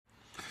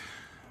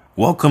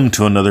Welcome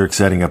to another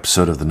exciting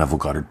episode of the Neville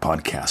Goddard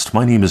Podcast.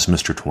 My name is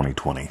Mr.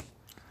 2020.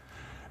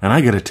 And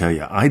I got to tell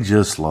you, I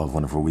just love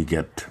whenever we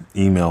get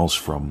emails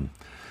from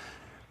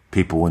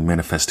people in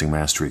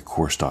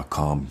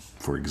ManifestingMasteryCourse.com,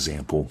 for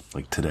example,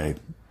 like today,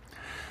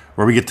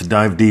 where we get to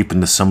dive deep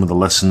into some of the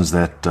lessons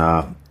that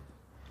can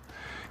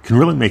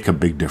really make a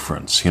big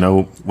difference. You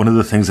know, one of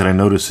the things that I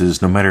notice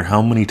is no matter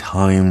how many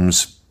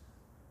times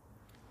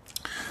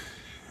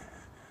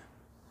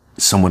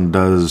someone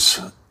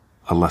does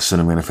a lesson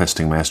in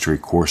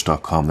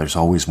ManifestingMasteryCourse.com, there's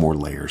always more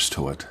layers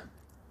to it.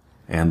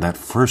 And that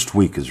first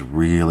week is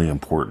really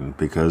important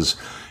because,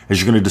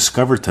 as you're going to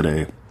discover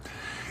today,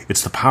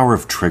 it's the power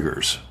of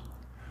triggers.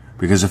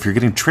 Because if you're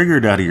getting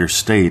triggered out of your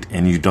state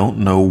and you don't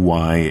know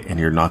why and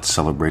you're not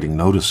celebrating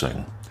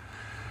noticing,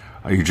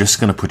 you're just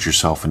going to put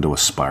yourself into a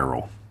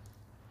spiral.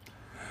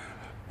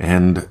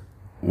 And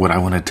what I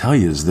want to tell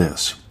you is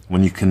this.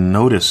 When you can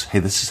notice, hey,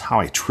 this is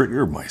how I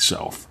trigger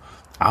myself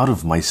out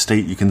of my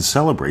state, you can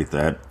celebrate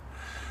that.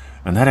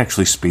 And that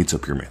actually speeds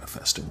up your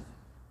manifesting.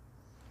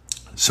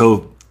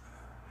 So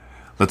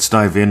let's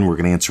dive in. We're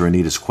going to answer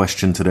Anita's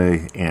question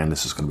today, and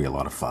this is going to be a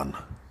lot of fun.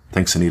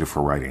 Thanks, Anita,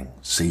 for writing.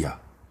 See ya.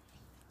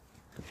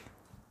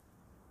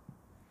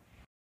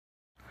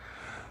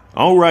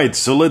 All right,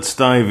 so let's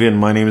dive in.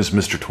 My name is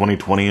Mr.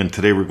 2020, and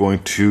today we're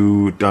going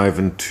to dive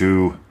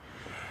into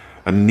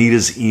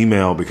Anita's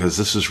email because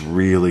this is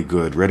really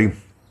good. Ready?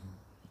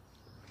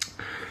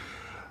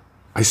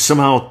 I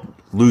somehow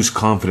lose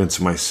confidence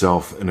in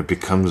myself, and it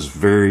becomes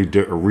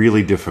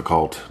really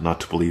difficult not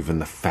to believe in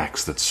the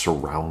facts that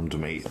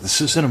surround me. This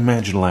is an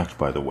imaginal act,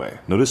 by the way.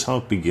 Notice how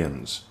it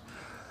begins.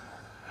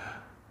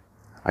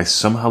 I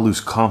somehow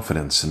lose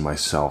confidence in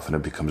myself, and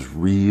it becomes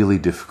really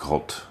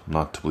difficult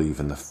not to believe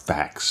in the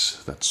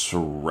facts that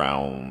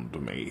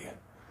surround me.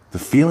 The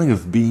feeling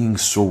of being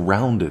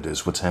surrounded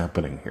is what's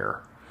happening here.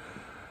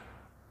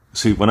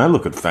 See, when I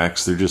look at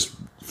facts, they're just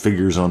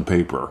figures on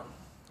paper.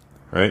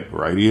 Right?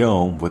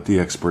 Radio, what the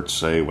experts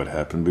say, what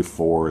happened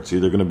before. It's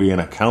either going to be an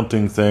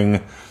accounting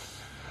thing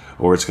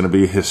or it's going to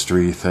be a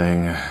history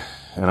thing.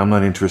 And I'm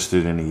not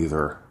interested in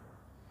either.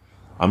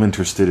 I'm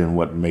interested in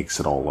what makes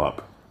it all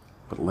up.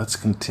 But let's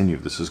continue.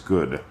 This is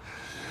good.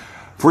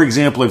 For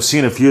example, I've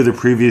seen a few of the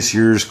previous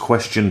year's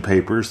question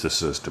papers.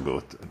 This is to do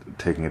with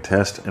taking a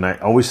test. And I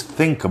always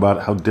think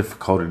about how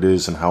difficult it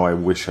is and how I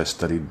wish I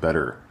studied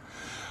better.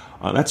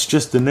 That's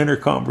just an inner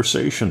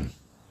conversation.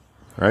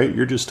 Right?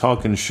 You're just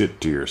talking shit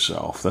to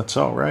yourself. That's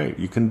all right.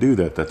 You can do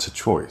that. That's a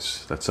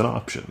choice. That's an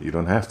option. You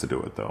don't have to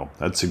do it, though.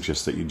 I'd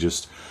suggest that you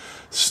just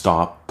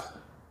stop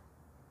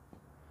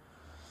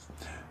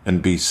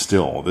and be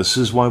still. This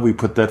is why we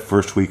put that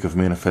first week of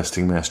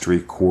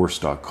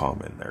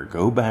ManifestingMasteryCourse.com in there.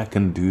 Go back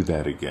and do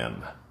that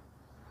again.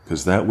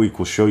 Because that week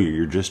will show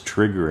you're just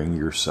triggering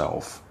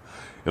yourself.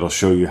 It'll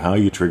show you how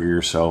you trigger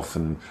yourself,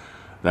 and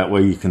that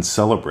way you can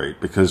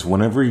celebrate. Because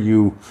whenever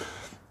you...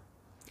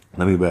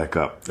 Let me back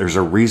up. There's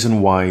a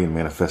reason why in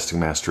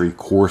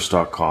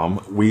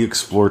ManifestingMasteryCourse.com we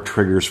explore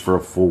triggers for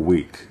a full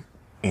week.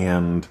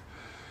 And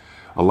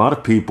a lot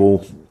of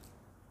people,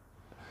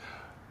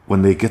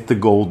 when they get the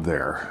gold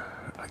there,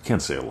 I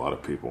can't say a lot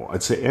of people,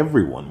 I'd say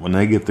everyone, when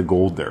they get the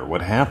gold there,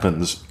 what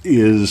happens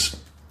is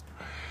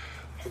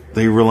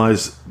they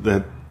realize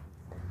that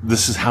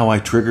this is how I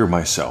trigger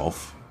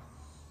myself,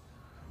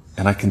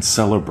 and I can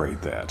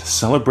celebrate that.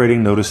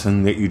 Celebrating,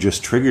 noticing that you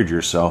just triggered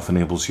yourself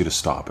enables you to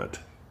stop it.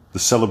 The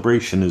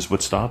celebration is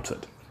what stops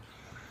it.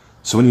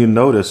 So when you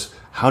notice,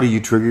 how do you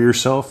trigger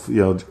yourself?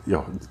 You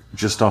know,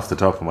 just off the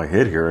top of my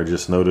head here, I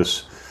just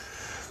notice,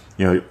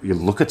 you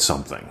look at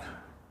something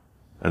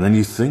and then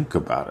you think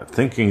about it.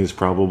 Thinking is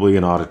probably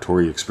an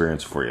auditory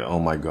experience for you. Oh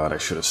my God, I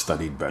should have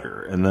studied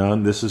better. And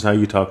then this is how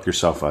you talk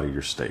yourself out of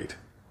your state.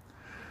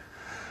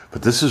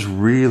 But this is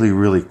really,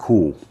 really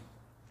cool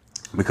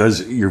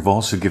because you've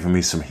also given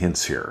me some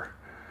hints here.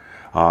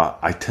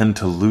 I tend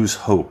to lose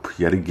hope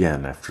yet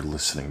again after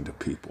listening to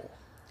people.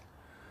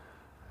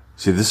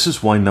 See, this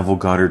is why Neville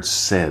Goddard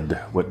said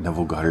what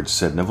Neville Goddard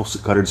said. Neville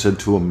Goddard said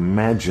to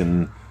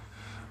imagine,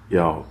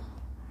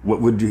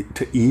 what would you,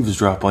 to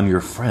eavesdrop on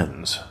your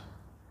friends.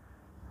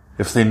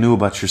 If they knew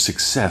about your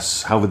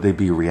success, how would they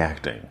be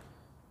reacting?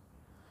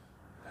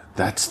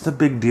 That's the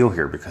big deal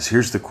here, because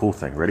here's the cool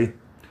thing. Ready?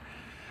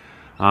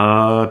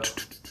 I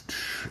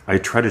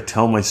try to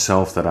tell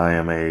myself that I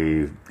am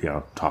a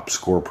top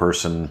score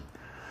person.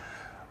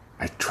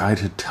 I try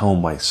to tell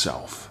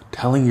myself.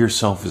 Telling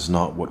yourself is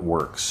not what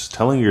works.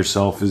 Telling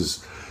yourself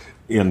is,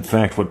 in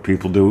fact, what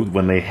people do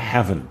when they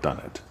haven't done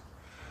it.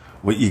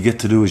 What you get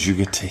to do is you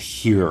get to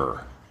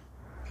hear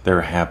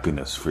their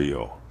happiness for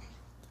you.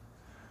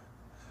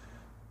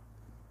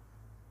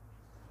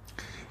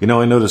 I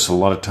notice a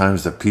lot of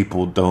times that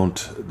people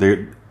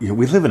we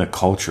live in a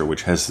culture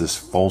which has this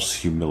false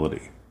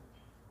humility.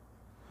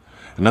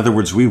 In other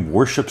words, we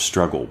worship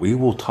struggle. We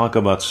will talk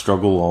about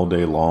struggle all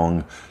day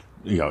long.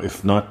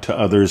 If not to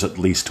others, at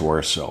least to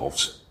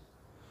ourselves.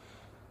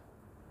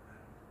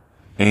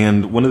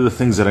 And one of the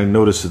things that I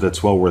notice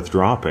that's well worth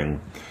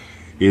dropping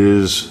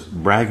is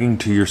bragging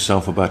to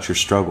yourself about your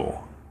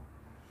struggle.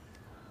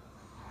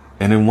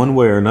 And in one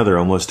way or another,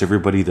 almost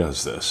everybody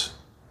does this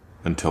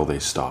until they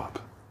stop.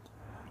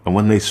 And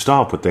when they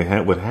stop,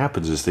 what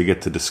happens is they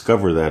get to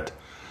discover that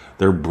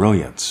their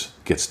brilliance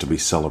gets to be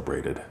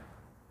celebrated.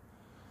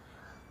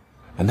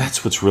 And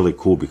that's what's really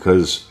cool,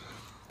 because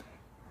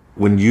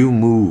when you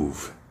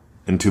move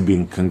into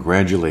being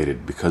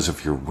congratulated because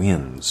of your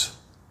wins,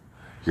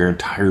 your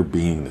entire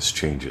beingness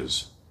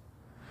changes.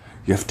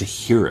 You have to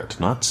hear it,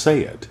 not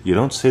say it. You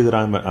don't say that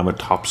I'm a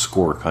top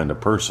scorer kind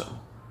of person.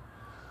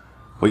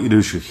 What you do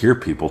is you hear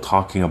people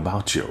talking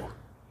about you.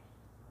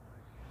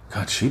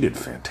 God, she did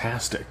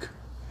fantastic.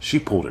 She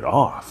pulled it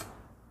off.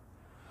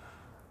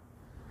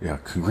 Yeah,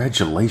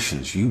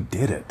 congratulations, you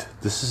did it.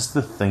 This is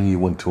the thing you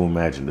want to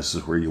imagine. This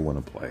is where you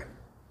want to play.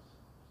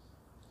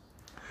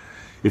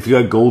 If you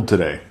got gold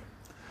today,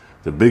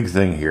 the big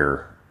thing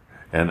here,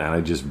 and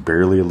I just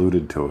barely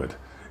alluded to it,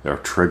 are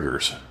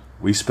triggers.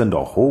 We spend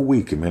a whole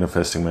week at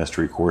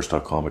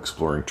ManifestingMasteryCourse.com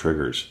exploring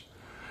triggers.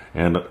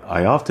 And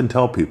I often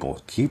tell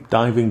people, keep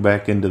diving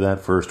back into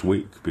that first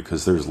week,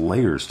 because there's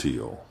layers to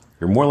you.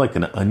 You're more like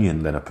an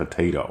onion than a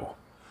potato.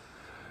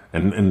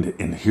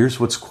 And here's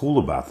what's cool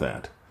about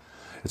that.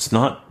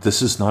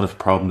 This is not a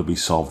problem to be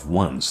solved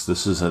once.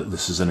 This is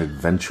an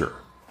adventure.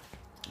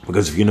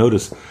 Because if you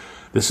notice,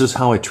 this is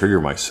how I trigger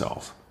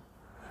myself.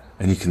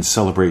 And you can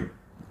celebrate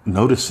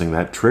noticing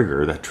that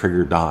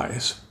trigger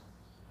dies.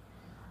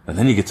 And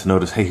then you get to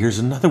notice, hey, here's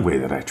another way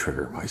that I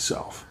trigger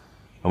myself.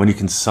 And when you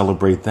can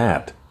celebrate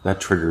that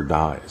trigger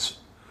dies.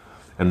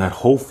 And that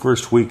whole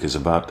first week is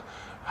about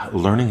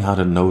learning how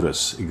to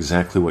notice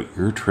exactly what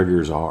your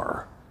triggers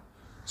are.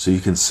 So you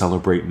can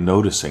celebrate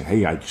noticing,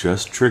 hey, I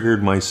just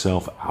triggered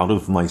myself out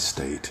of my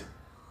state.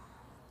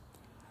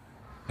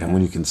 And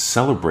when you can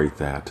celebrate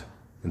that,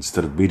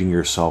 instead of beating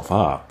yourself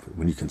up,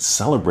 when you can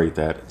celebrate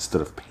that instead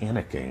of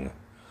panicking,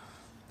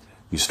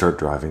 you start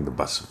driving the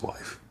bus of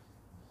life.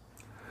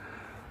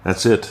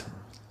 That's it.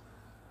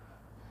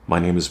 My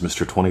name is Mr.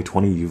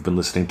 2020. You've been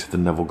listening to the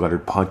Neville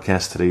Goddard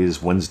Podcast. Today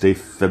is Wednesday,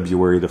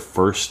 February the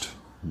 1st.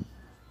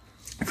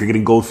 If you're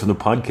getting gold from the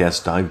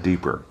podcast, dive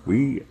deeper.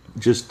 We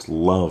just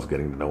love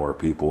getting to know our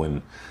people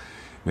in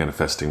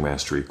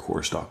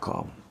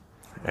ManifestingMasteryCourse.com.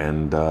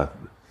 And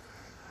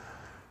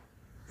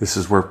this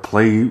is where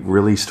play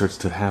really starts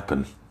to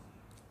happen.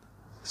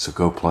 So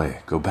go play.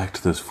 Go back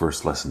to those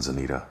first lessons,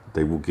 Anita.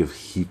 They will give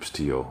heaps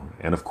to you.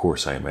 And of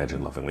course, I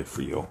imagine lovingly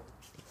for you.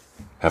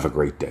 Have a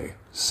great day.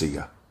 See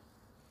ya.